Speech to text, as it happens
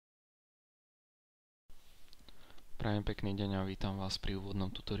Prajem pekný deň a vítam vás pri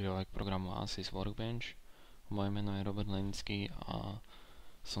úvodnom tutoriále k programu ANSYS Workbench. Moje meno je Robert Lenický a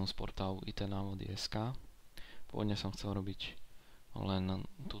som z portálu IT návody.sk. Pôvodne som chcel robiť len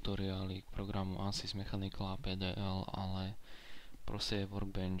tutoriály k programu ANSYS Mechanical a PDL, ale prostredie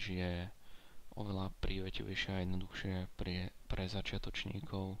Workbench je oveľa prívetivejšie a jednoduchšie pre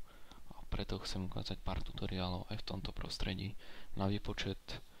začiatočníkov a preto chcem ukázať pár tutoriálov aj v tomto prostredí. Na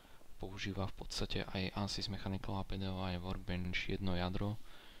výpočet používa v podstate aj ANSYS Mechanical a PDL aj Workbench jedno jadro,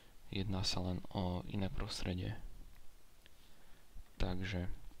 jedná sa len o iné prostredie. Takže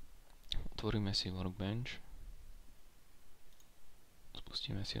otvoríme si Workbench,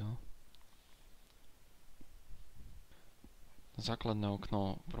 spustíme si ho. Základné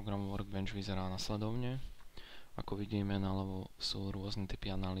okno programu Workbench vyzerá nasledovne. Ako vidíme, naľavo sú rôzne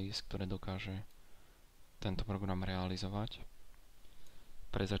typy analýz, ktoré dokáže tento program realizovať.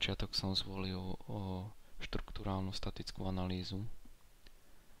 Pre začiatok som zvolil štruktúrálnu statickú analýzu.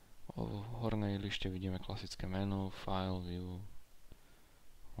 V hornej lište vidíme klasické menu, file, view,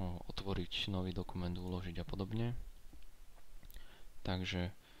 otvoriť nový dokument, uložiť a podobne.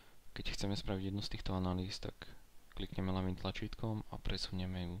 Takže keď chceme spraviť jednu z týchto analýz, tak klikneme ľavým tlačítkom a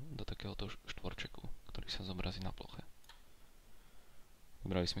presunieme ju do takéhoto štvorčeku, ktorý sa zobrazí na ploche.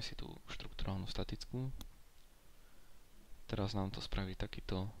 Vybrali sme si tú štruktúrálnu statickú. Teraz nám to spraví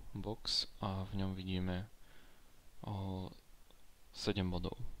takýto box a v ňom vidíme 7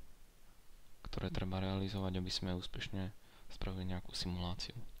 bodov, ktoré treba realizovať, aby sme úspešne spravili nejakú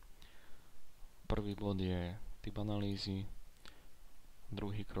simuláciu. Prvý bod je typ analýzy,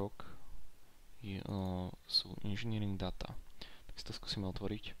 druhý krok sú engineering data. Tak si to skúsime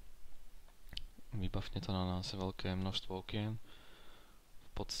otvoriť. Vybavne to na nás veľké množstvo okien.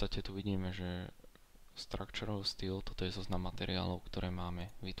 V podstate tu vidíme, že structural style, toto je zoznam materiálov, ktoré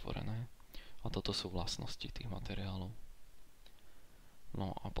máme vytvorené. A toto sú vlastnosti tých materiálov.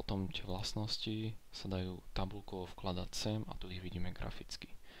 No a potom tie vlastnosti sa dajú tabuľkovo vkladať sem a tu ich vidíme graficky.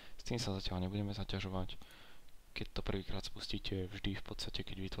 S tým sa zatiaľ nebudeme zaťažovať. Keď to prvýkrát spustíte, vždy v podstate,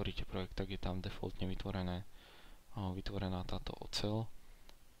 keď vytvoríte projekt, tak je tam defaultne vytvorená táto ocel,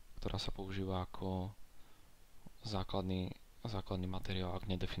 ktorá sa používa ako základný materiál,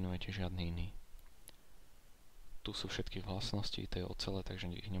 ak nedefinujete žiadny iný. Tu sú všetky vlastnosti tej ocele, takže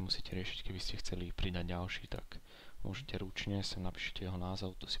ich nemusíte riešiť. Keby ste chceli pridať ďalší, tak môžete ručne, sem napíšete jeho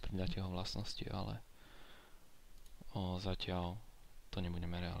názov, tu si pridáte jeho vlastnosti, ale zatiaľ to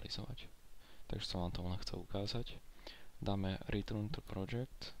nebudeme realizovať. Takže som vám to len chcel ukázať. Dáme Return to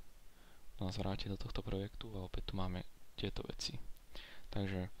Project, nás vráti do tohto projektu a opäť tu máme tieto veci.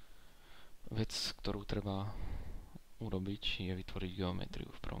 Takže vec, ktorú treba urobiť, je vytvoriť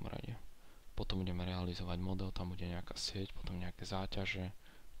geometriu v prvom rade. Potom budeme realizovať model, tam bude nejaká sieť, potom nejaké záťaže,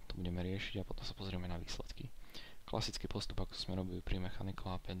 to budeme riešiť a potom sa pozrieme na výsledky. Klasický postup, ako sme robili pri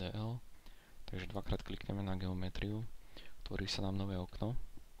Mechanical a PDL, takže dvakrát klikneme na geometriu, tvorí sa nám nové okno.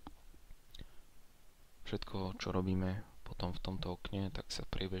 Všetko, čo robíme potom v tomto okne, tak sa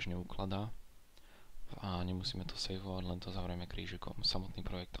priebežne ukladá a nemusíme to saveovať, len to zavrieme krížikom. Samotný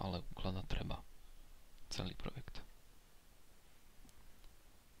projekt ale ukladať treba. Celý projekt.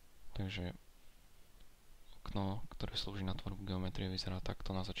 Takže okno, ktoré slúži na tvorbu geometrie, vyzerá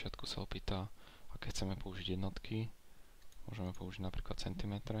takto. Na začiatku sa opýta, aké chceme použiť jednotky. Môžeme použiť napríklad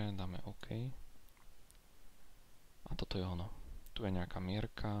centimetre, dáme OK. A toto je ono. Tu je nejaká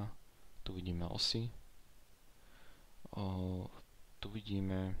mierka, tu vidíme osy. Tu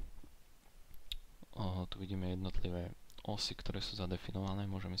vidíme jednotlivé osy, ktoré sú zadefinované.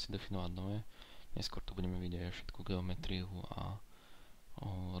 Môžeme si definovať nové. Neskôr tu budeme vidieť všetku geometriu a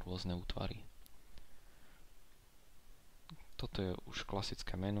rôzne útvary. Toto je už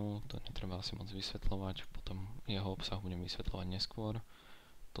klasické menu, to netreba asi moc vysvetľovať, potom jeho obsah budem vysvetľovať neskôr.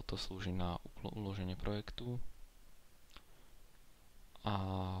 Toto slúži na uloženie projektu a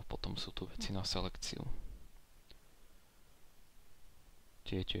potom sú tu veci na selekciu.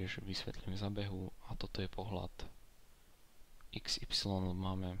 Tie tiež vysvetlím v zabehu a toto je pohľad XY,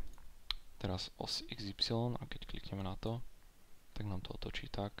 máme teraz os XY a keď klikneme na to, tak nám to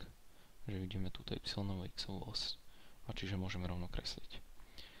otočí tak, že vidíme túto y-ovú x-ovú os. A čiže môžeme rovno kresliť.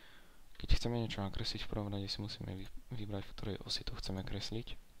 Keď chceme niečo nakresliť, v prvom rade si musíme vybrať, v ktorej osi to chceme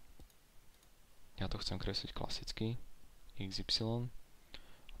kresliť. Ja to chcem kresliť klasicky, XY.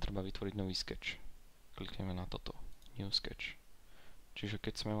 A treba vytvoriť nový sketch. Klikneme na toto, New Sketch. Čiže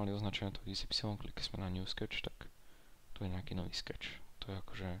keď sme mali označené to XY, klikli sme na New Sketch, tak tu je nejaký nový sketch. To je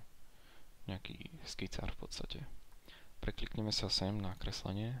akože nejaký skicár v podstate. Preklikneme sa sem na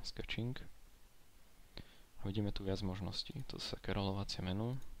kreslenie, sketching a vidíme tu viac možností. To sú také rolovacie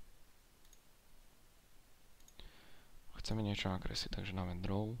menu. chceme niečo nakresliť, takže dáme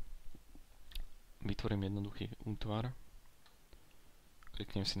draw. Vytvorím jednoduchý útvar.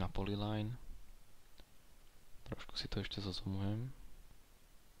 Kliknem si na polyline. Trošku si to ešte zazoomujem.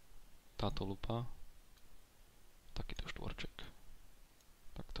 Táto lupa. Takýto štvorček.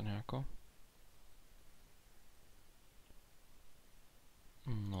 Takto nejako.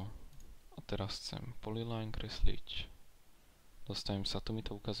 No. A teraz chcem polyline kresliť. Dostanem sa, tu mi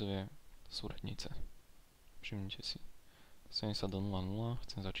to ukazuje súradnice. Všimnite si. Dostanem sa do 0,0,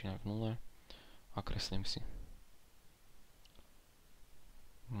 chcem začínať v 0 a kreslím si.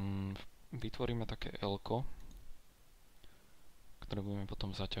 Vytvoríme také L-ko, ktoré budeme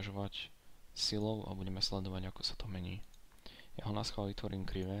potom zaťažovať silou a budeme sledovať, ako sa to mení. Ja ho naschvál vytvorím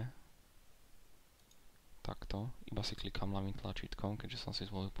krivé. Takto. Iba si klikám ľavým tlačítkom, keďže som si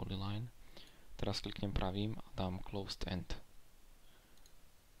zvolil polyline. Teraz kliknem pravým a dám closed end.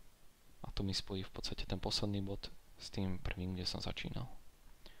 A to mi spojí v podstate ten posledný bod s tým prvým, kde som začínal.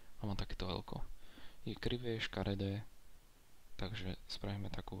 A mám takéto L-ko. Je krivé, škaredé, takže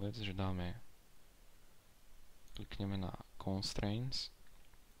spravíme takú vec, že klikneme na constraints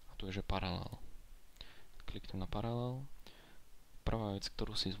a tu je, že paralel. Kliknem na paralel. Prvá vec,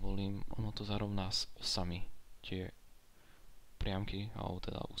 ktorú si zvolím, ono to zarovná s osami, tie priamky, alebo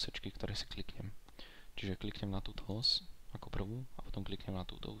teda úsečky, ktoré si kliknem. Čiže kliknem na túto os ako prvú a potom kliknem na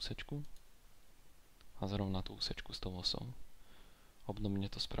túto úsečku a zarovná tú úsečku s tou osou. Obdobne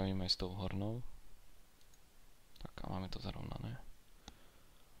to spravíme aj s tou hornou. Tak a máme to zarovnané.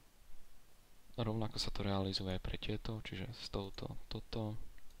 Rovnako sa to realizuje aj pre tieto, čiže s touto toto,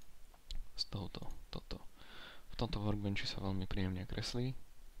 s touto toto. V tomto workbenchi sa veľmi príjemne kreslí.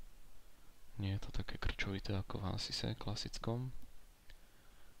 Nie je to také krčovité ako v ANSYSe klasickom.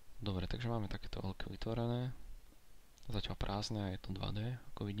 Dobre, takže máme takéto veľké vytvorené. Zatiaľ prázdne a je to 2D,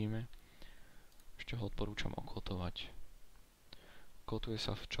 ako vidíme. Ešte ho odporúčam okotovať. Kotuje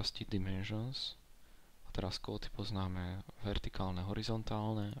sa v časti Dimensions. A teraz kóty poznáme vertikálne,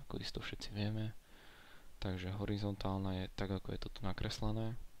 horizontálne, ako isto všetci vieme. Takže horizontálna je tak, ako je to tu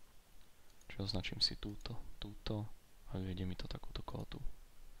nakreslené. Čiže označím si túto a vyvedie mi to takúto kótu.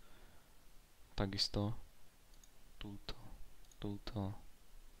 Takisto túto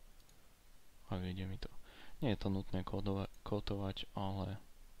a vyvedie mi to. Nie je to nutné kótovať, ale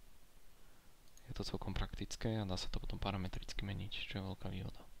je to celkom praktické a dá sa to potom parametricky meniť, čo je veľká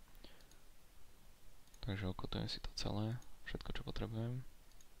výhoda. Takže okotujem si to celé, všetko čo potrebujem.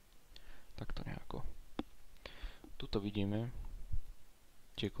 Takto nejako. Tuto vidíme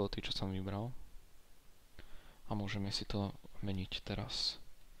tie kóty, čo som vybral. A môžeme si to meniť teraz.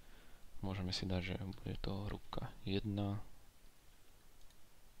 Môžeme si dať, že bude to hrúbka 1.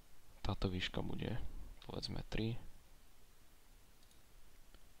 Táto výška bude povedzme 3.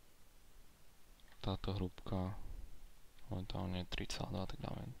 Táto hrúbka momentálne 3,2, tak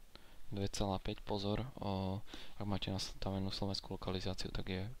dáme 2,5. Pozor, ak máte nastavenú slovenskú lokalizáciu, tak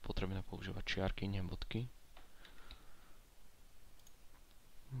je potrebné používať čiarky, nie bodky.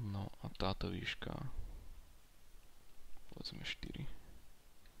 No a táto výška povedzme 4.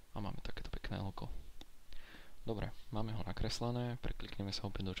 A máme takéto pekné oko. Dobre, máme ho nakreslené, preklikneme sa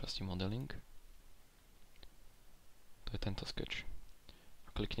opäť do časti modeling. To je tento sketch. A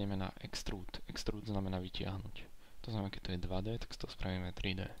klikneme na extrude. Extrude znamená vytiahnuť. To znamená, keď to je 2D, tak to spravíme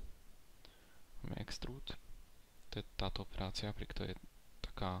 3D. Máme extrude. To je táto operácia, pri ktorej je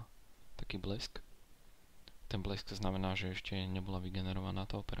taký blesk. Ten blesk znamená, že ešte nebola vygenerovaná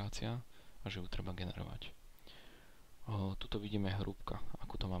tá operácia a že ju treba generovať. Tuto vidíme hrúbka.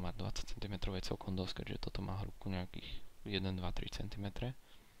 Akú to má mať 20 cm je celkom dosť, keďže toto má hrúbku nejakých 1, 2, 3 cm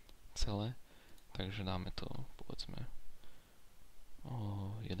celé. Takže dáme to povedzme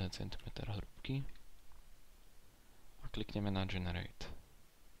 1 cm hrúbky a klikneme na Generate.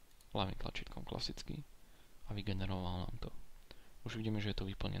 Ľavým tlačítkom klasicky a vygeneroval nám to. Už vidíme, že je to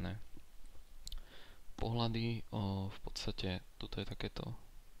vyplnené. Pohľady, v podstate, tuto je takéto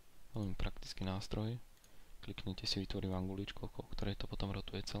veľmi praktický nástroj. Kliknete si, vytvorí vám guličku, okolo ktorej to potom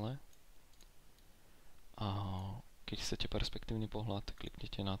rotuje celé. A keď chcete perspektívny pohľad,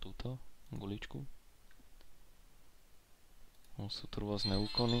 kliknete na túto guličku. Sú tu rôzne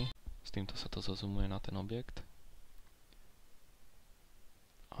úkony, s týmto sa to zazumuje na ten objekt.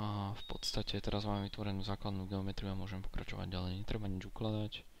 A v podstate teraz máme vytvorenú základnú geometriu a môžeme pokračovať ďalej. Netreba nič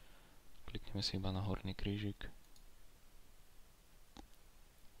ukladať. Klikneme si iba na horný krížik.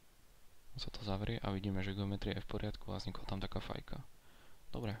 Sa to zavrie a vidíme, že geometria je v poriadku a vznikla tam taká fajka.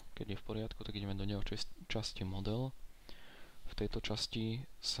 Dobre, keď je v poriadku, tak ideme do ďalšej časti model. V tejto časti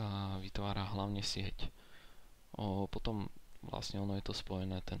sa vytvára hlavne sieť. Potom vlastne ono je to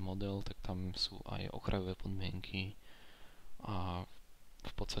spojené, ten model, tak tam sú aj okrajové podmienky, a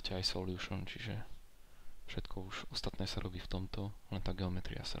v podstate aj solution, čiže všetko už ostatné sa robí v tomto, len tá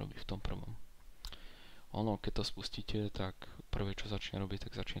geometria sa robí v tom prvom. Ono, keď to spustíte, tak prvé, čo začne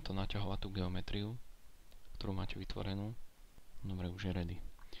robiť, tak začne to naťahovať tú geometriu, ktorú máte vytvorenú. Dobre, už je ready.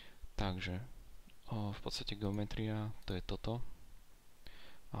 Takže, v podstate geometria, to je toto.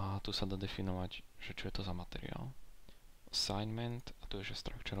 A tu sa dá definovať, že čo je to za materiál. Assignment, a tu je, že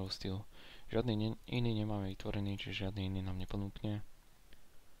structural style. Žiadny iný nemáme vytvorený, čiže žiadny iný nám neponúkne.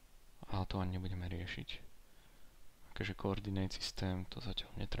 A to ani nebudeme riešiť. Takže coordinate systém, to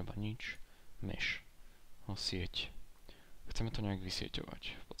zatiaľ netreba nič. Mesh. Sieť. Chceme to nejak vysieťovať.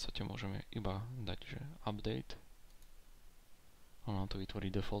 V podstate môžeme iba dať, že update. On nám to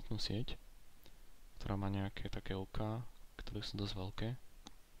vytvorí defaultnú sieť, ktorá má nejaké také oká, ktoré sú dosť veľké.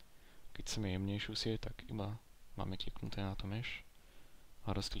 Keď chceme jemnejšiu sieť, tak iba máme kliknuté na to mesh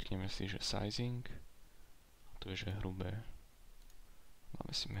a rozklikneme si, že sizing. A tu je, že hrubé.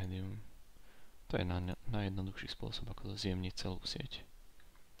 Dáme si medium. To je najjednoduchší spôsob, ako to zjemniť celú sieť.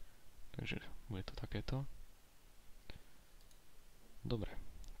 Takže bude to takéto. Dobre,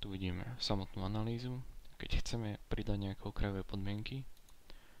 tu vidíme samotnú analýzu. Keď chceme pridať nejaké okrajové podmienky,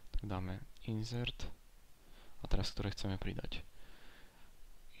 tak dáme insert a teraz ktoré chceme pridať.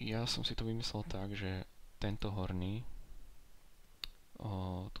 Ja som si to vymyslel tak, že tento horný,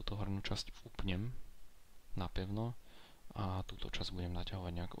 túto hornú časť upnem napevno a túto časť budem naťahovať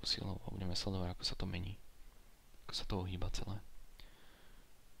nejakou silou a budeme sledovať, ako sa to mení, ako sa to ohýba celé.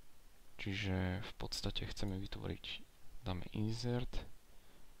 Čiže v podstate chceme vytvoriť, dáme insert,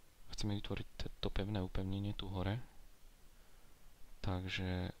 chceme vytvoriť to pevné upevnenie tu hore,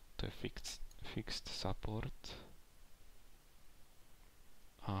 takže to je fixed support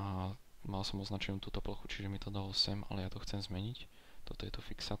a mal som označenú túto plochu, čiže mi to dalo sem, ale ja to chcem zmeniť. Toto je to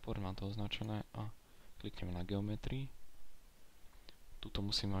fixed support, mám to označené a klikneme na geometrii. Tuto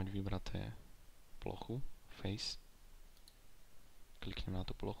musím mať vybraté plochu, face, kliknem na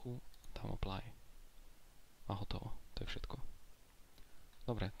tú plochu, dám apply a hotovo, to je všetko.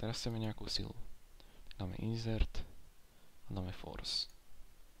 Dobre, teraz chceme nejakú silu. Dáme insert a dáme force.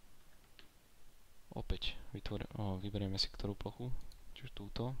 Opäť vyberieme si ktorú plochu, čiže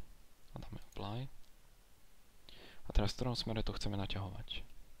túto a dáme apply. A teraz v ktorom smere to chceme naťahovať.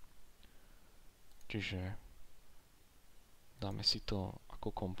 Čiže dáme si to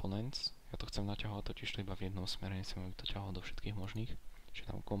ako components. Ja to chcem naťahovať totiž to iba v jednom smere, nechcem, aby to ťahovať do všetkých možných.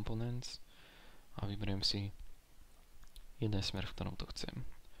 Čiže dám components a vyberiem si jeden smer, v ktorom to chcem.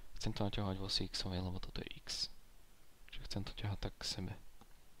 Chcem to naťahovať v osi x-ovej, lebo toto je x. Čiže chcem to ťahať tak k sebe.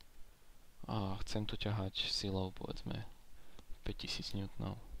 A chcem to ťahať silou, povedzme, 5000 N.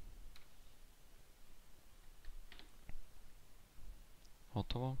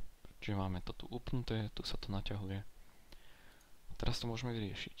 Hotovo. Čiže máme to tu upnuté, tu sa to naťahuje. A teraz to môžeme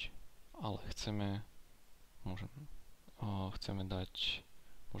vyriešiť. Ale chceme dať,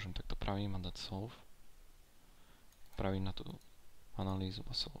 môžem takto pravým a dať solve. Pravým na tú analýzu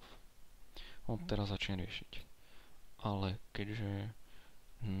a solve. On teraz začne riešiť. Ale keďže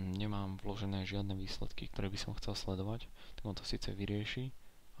nemám vložené žiadne výsledky, ktoré by som chcel sledovať, tak on to síce vyrieši,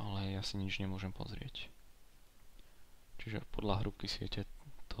 ale ja si nič nemôžem pozrieť. Čiže podľa hrúbky siete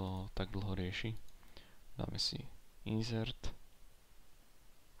to tak dlho rieši. Dáme si insert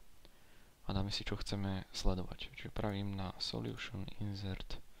a dáme si, čo chceme sledovať. Čiže pravím na solution,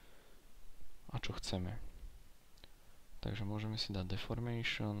 insert a čo chceme. Takže môžeme si dať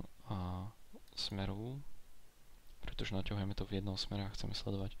deformation a smerovú, pretože naťahujeme to v jednom smere a chceme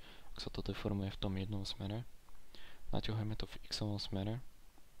sledovať, ak sa to deformuje v tom jednom smere. Naťahujeme to v x-ovom smere,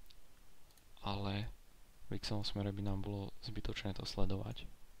 ale v x-ovom smere by nám bolo zbytočné to sledovať.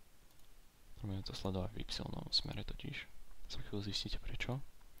 Budeme to sledovať v y-ovom smere totiž. Za chvíľu zistíte prečo.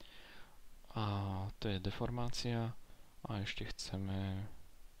 A to je deformácia a ešte chceme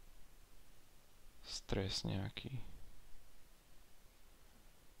stres nejaký.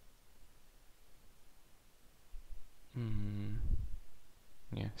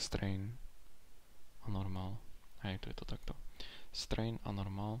 Nie, strain a normal. Hej, tu je to takto. Strain a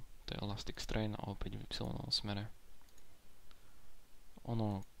normal, to je elastic strain a opäť v y-ovom smere.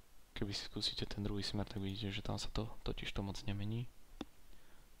 Ono, keby si skúsite ten druhý smer, tak vidíte, že tam sa to totiž to moc nemení.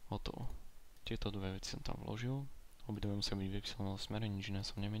 Hotovo. Tieto dve veci som tam vložil. Obidve musia byť v y-ovom smere, nič iné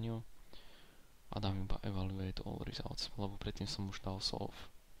som nemenil. A dám iba evaluate all results, lebo predtým som už dal solve.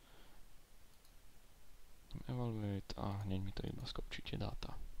 Evaluate a hneď mi to iba skopčí tie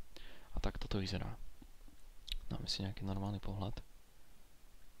dáta. A takto to vyzerá. Dáme si nejaký normálny pohľad.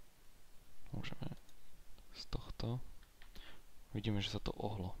 Môžeme z tohto. Vidíme, že sa to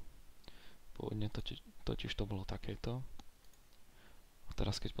ohlo. Pôvodne totiž to bolo takéto. A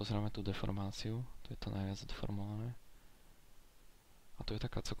teraz keď pozrieme tú deformáciu, to je to najviac deformované. A to je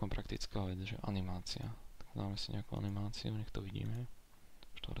taká celkom praktická vec, že animácia. Tak dáme si nejakú animáciu, nech to vidíme.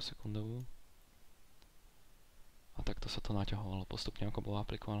 4-sekundovú. A takto sa to naťahovalo. Postupne ako bola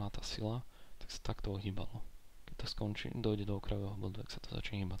aplikovaná tá sila, tak sa takto ohýbalo. Keď to skončí, dojde do okrajového bodu, tak sa to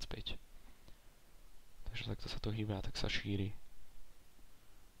začne hýbať späť. Takže takto sa to hýbe a tak sa šíri.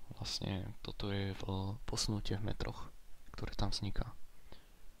 Vlastne toto je posunutie v metroch, ktoré tam vzniká.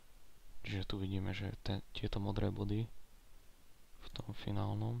 Čiže tu vidíme, že tieto modré body v tom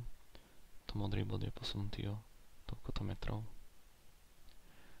finálnom, to modrý bod je posunutý o toľkoto metrov.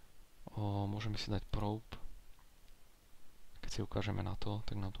 Môžeme si dať probe. Keď si ukážeme na to,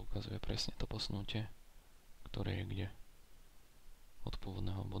 tak nám to ukazuje presne to posunutie, ktoré je kde. Od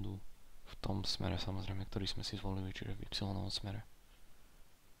pôvodného bodu v tom smere, samozrejme, ktorý sme si zvolili, čiže v y smere.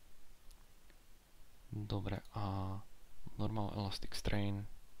 Dobre, a normal elastic strain,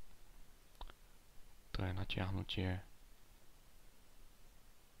 to je natiahnutie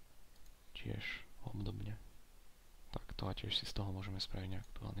tiež obdobne. Takto a tiež si z toho môžeme spraviť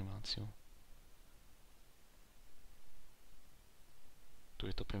nejakú tú animáciu. Tu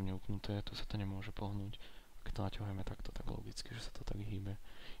je to pevne upnuté, tu sa to nemôže pohnúť. A keď to naťahujeme takto, tak logicky, že sa to tak hýbe.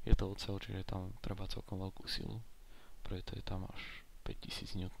 Je to ocel, čiže tam treba celkom veľkú silu. Preto je tam až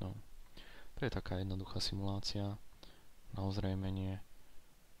 5000 N. To je taká jednoduchá simulácia na ozrejmenie.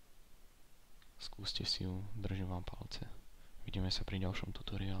 Skúste si ju, držím vám palce. Vidíme sa pri ďalšom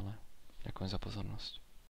tutoriále. Ďakujem za pozornosť.